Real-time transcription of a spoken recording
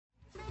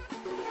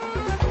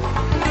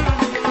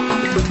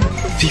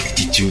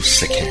Few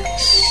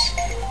Seconds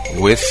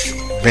with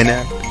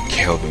Bernard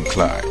Kelvin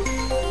Clyde.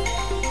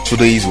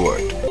 Today's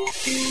word: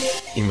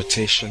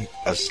 imitation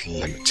as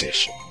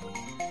limitation.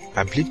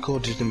 I believe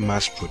God didn't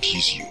mass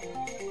produce you.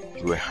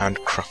 You were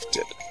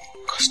handcrafted,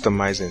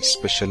 customized, and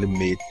specially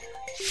made,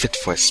 fit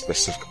for a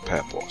specific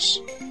purpose.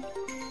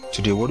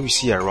 Today, what we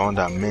see around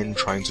are men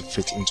trying to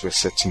fit into a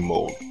certain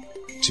mold,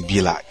 to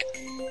be like,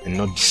 and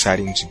not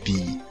deciding to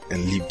be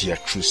and live their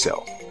true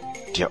self,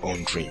 their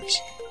own dreams.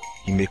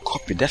 You may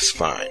copy, that's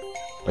fine,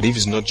 but if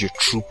it's not your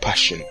true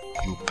passion,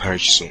 you'll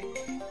perish soon.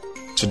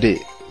 Today,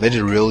 let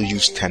the real you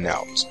stand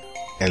out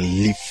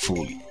and live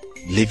fully.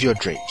 Live your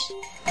dreams.